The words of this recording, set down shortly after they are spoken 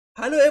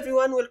Hello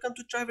everyone, welcome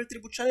to Travel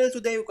Tribu channel.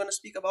 Today we're going to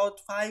speak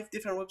about 5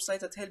 different websites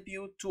that help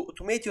you to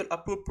automate your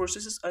upload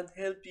processes and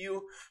help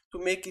you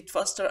to make it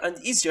faster and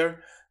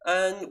easier.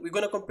 And we're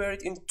going to compare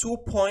it in 2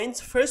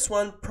 points. First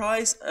one,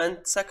 price, and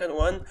second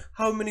one,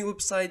 how many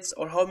websites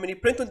or how many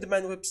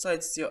print-on-demand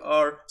websites there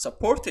are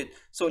supported.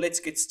 So let's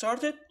get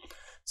started.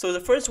 So the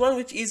first one,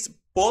 which is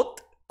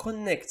Bot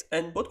Connect,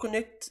 and Bot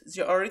Connect,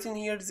 they are written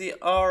here, they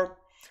are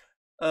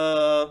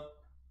uh,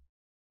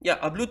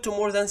 upload to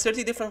more than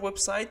 30 different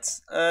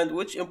websites, and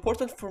which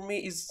important for me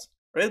is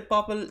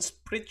Redbubble,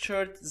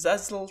 Spreadshirt,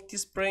 Zazzle,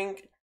 Teespring,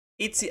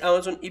 Etsy,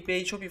 Amazon,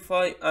 eBay,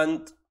 Shopify,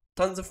 and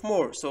tons of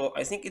more. So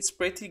I think it's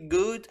pretty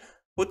good.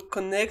 Put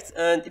connect,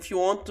 and if you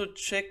want to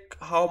check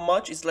how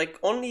much, it's like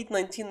only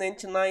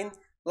 19.99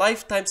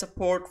 lifetime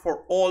support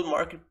for all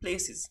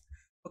marketplaces.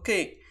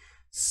 Okay,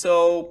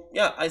 so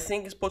yeah, I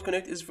think Spot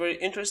Connect is very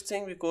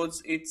interesting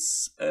because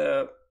it's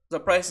the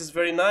price is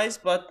very nice,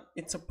 but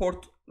it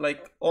support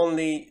like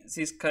only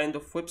this kind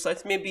of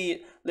websites.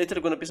 Maybe later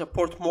gonna be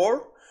support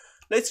more.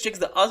 Let's check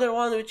the other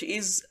one, which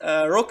is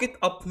Rocket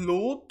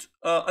Upload,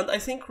 and I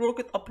think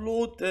Rocket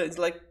Upload is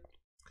like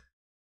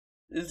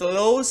the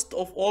lowest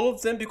of all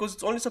of them because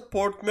it's only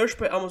support Merch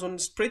by Amazon,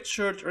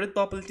 Spreadshirt,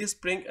 Redbubble,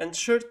 Teespring, and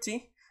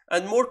Shirty,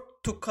 and more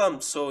to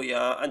come. So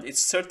yeah, and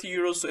it's 30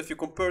 euros. So if you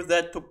compare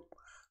that to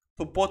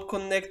Bot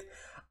Connect,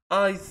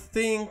 I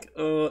think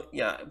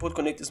Bot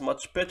Connect is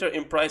much better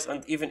in price,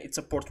 and even it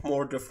supports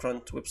more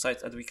different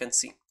websites as we can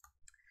see.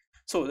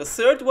 So the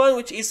third one,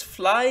 which is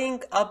Flying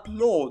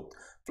Upload.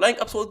 Flying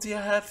Upload, they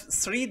have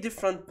 3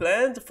 different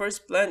plans. The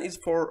first plan is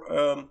for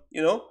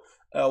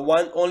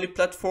one only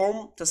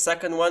platform. The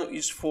second one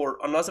is for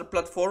another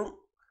platform,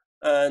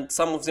 and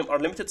some of them are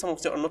limited, some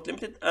of them are not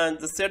limited, and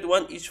the third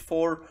one is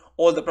for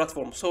all the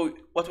platforms. So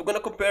what we're going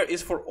to compare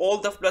is for all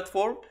the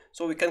platform,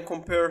 so we can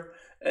compare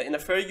in a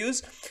fair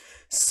use.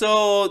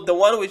 So the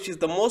one which is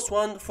the most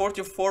one,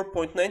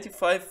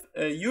 44.95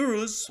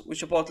 euros,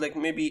 which about like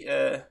maybe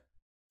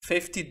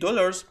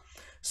 $50.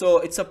 So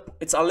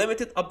it's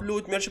unlimited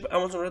upload, Merch by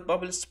Amazon,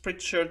 Redbubble,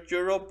 Spreadshirt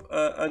Europe,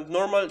 and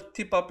normal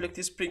Public,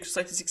 Teespring,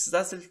 Society 6,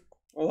 Dazzle.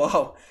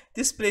 Wow,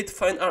 displayed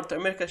fine art,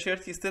 America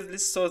Charity still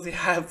list. So they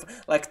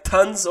have like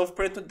tons of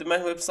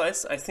print-on-demand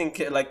websites. I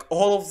think like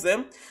all of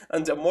them,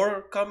 and there are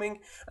more coming.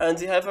 And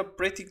they have a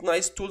pretty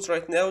nice tools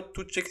right now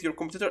to check your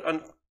computer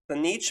and the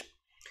niche.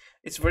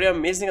 It's very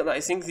amazing, and I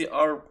think they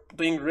are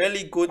doing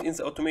really good in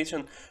the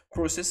automation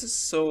processes.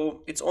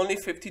 So it's only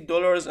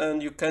 $50,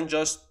 and you can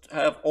just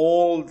have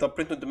all the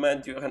print on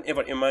demand you can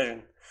ever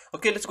imagine.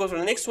 Okay, let's go to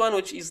the next one,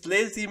 which is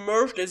Lazy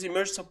Merge. Lazy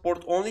Merge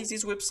support only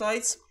these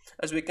websites.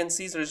 As we can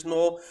see, there is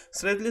no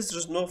Threadless, there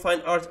is no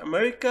Fine Art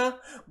America,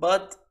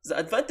 but the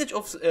advantage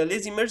of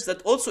Lazy Merge is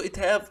that also it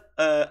have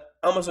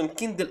Amazon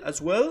Kindle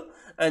as well,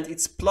 and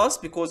it's plus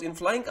because in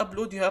Flying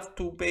Upload you have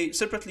to pay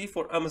separately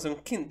for Amazon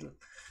Kindle.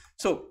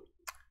 So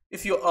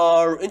if you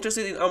are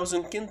interested in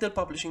Amazon Kindle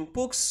publishing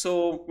books,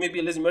 so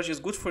maybe Lazy Merge is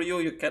good for you.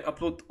 You can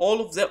upload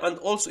all of them, and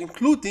also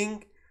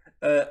including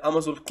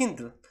Amazon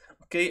Kindle.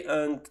 Okay,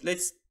 and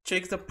let's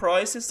check the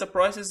prices. The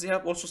prices, they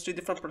have also 3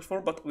 different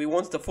platforms, but we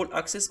want the full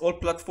access all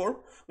platform,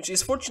 which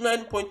is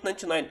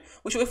 49.99,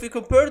 which if we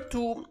compare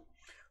to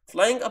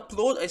Flying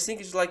Upload, I think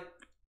it's like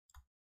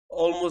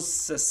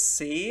almost the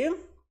same.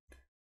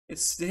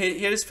 It's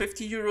here is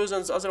 50 euros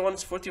and the other one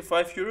is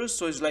 45 euros,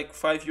 so it's like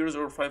 5 euros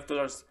or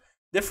 $5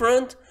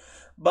 different.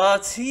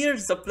 But here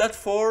the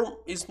platform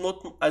is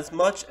not as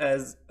much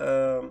as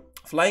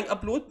Flying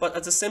Upload, but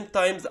at the same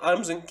time the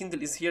Amazon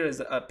Kindle is here as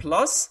a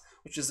plus,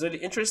 which is really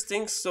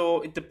interesting.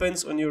 So it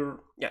depends on your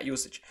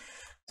usage.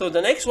 So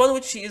the next one,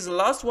 which is the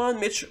last one,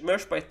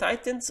 Merch by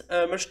Titans.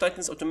 Merch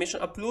Titans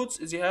automation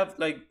uploads is you have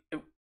like,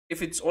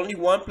 if it's only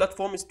one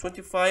platform it's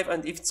 25,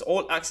 and if it's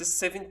all access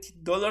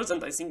 $70,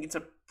 and I think it's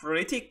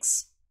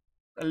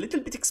a little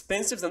bit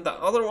expensive than the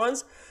other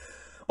ones.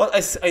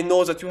 But I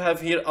know that you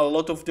have here a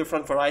lot of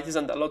different varieties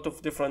and a lot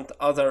of different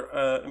other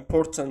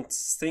important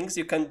things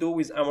you can do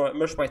with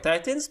Merch by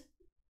Titans,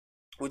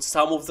 which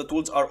some of the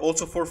tools are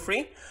also for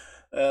free,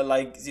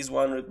 like this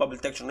one, Redbubble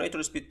Tag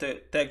Generator, Speed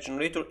Tag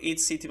Generator,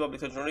 Etsy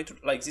Public Tag Generator,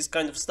 like this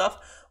kind of stuff.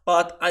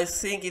 But I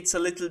think it's a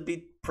little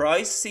bit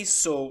pricey,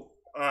 so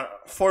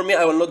for me,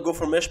 I will not go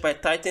for Merch by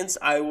Titans.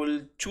 I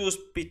will choose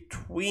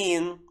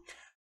between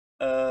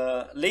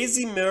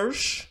Lazy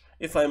Merge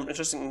if I'm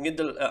interested in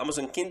Kindle,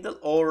 Amazon Kindle,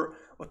 or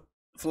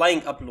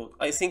Flying Upload.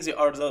 I think they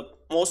are the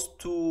most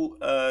two,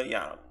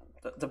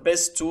 the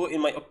best two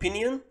in my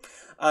opinion.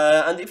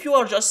 And if you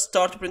are just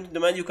start print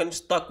demand, you can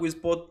start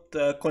with Bot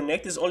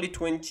Connect. Is only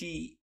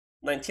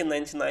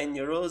 19.99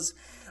 euros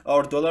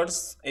or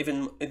dollars,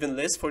 even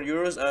less for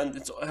euros, and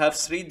it have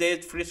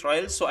 3-day free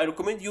trials. So I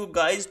recommend you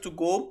guys to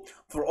go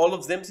for all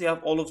of them. They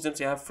have all of them.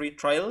 They have free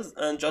trials,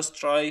 and just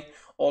try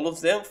all of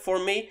them. For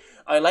me,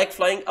 I like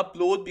Flying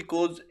Upload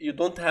because you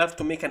don't have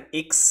to make an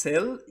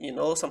Excel. You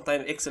know,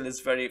 sometimes Excel is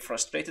very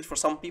frustrated for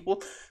some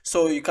people,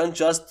 so you can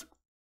just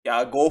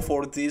go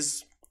for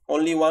this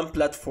only one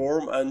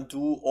platform and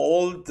do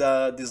all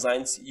the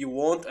designs you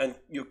want, and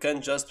you can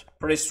just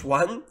press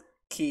one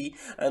key,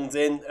 and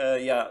then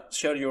yeah,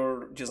 share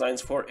your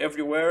designs for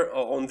everywhere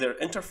on their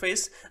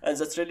interface. And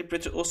that's really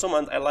pretty awesome,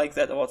 and I like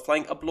that about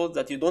Flying Upload,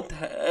 that you don't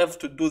have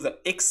to do the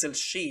Excel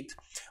sheet,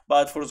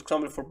 but for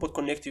example for Bot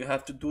Connect you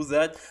have to do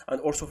that, and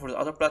also for the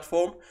other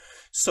platform.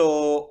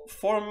 So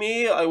for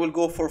me, I will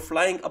go for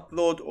Flying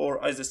Upload,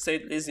 or as I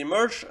said, Lazy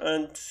Merge.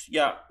 And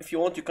yeah, if you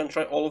want, you can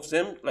try all of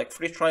them, like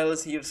free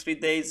trials here, 3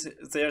 days,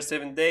 there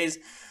 7 days.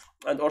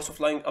 And also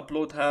Flying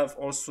Upload have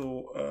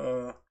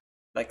also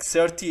like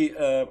 30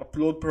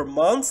 upload per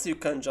month. You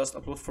can just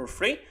upload for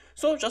free.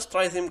 So just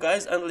try them,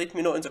 guys, and let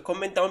me know in the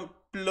comment down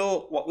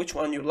below which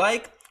one you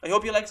like. I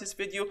hope you like this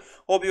video.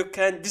 Hope you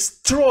can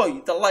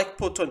destroy the like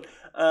button,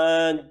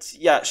 and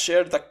yeah,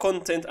 share the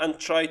content, and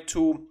try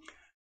to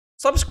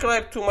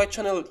subscribe to my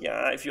channel,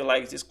 yeah, if you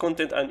like this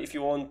content, and if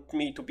you want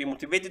me to be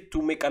motivated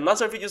to make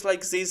another videos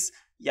like this,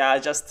 yeah,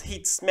 just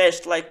hit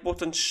smash like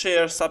button,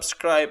 share,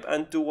 subscribe,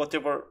 and do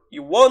whatever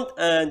you want.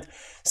 And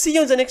see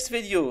you in the next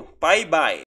video. Bye bye.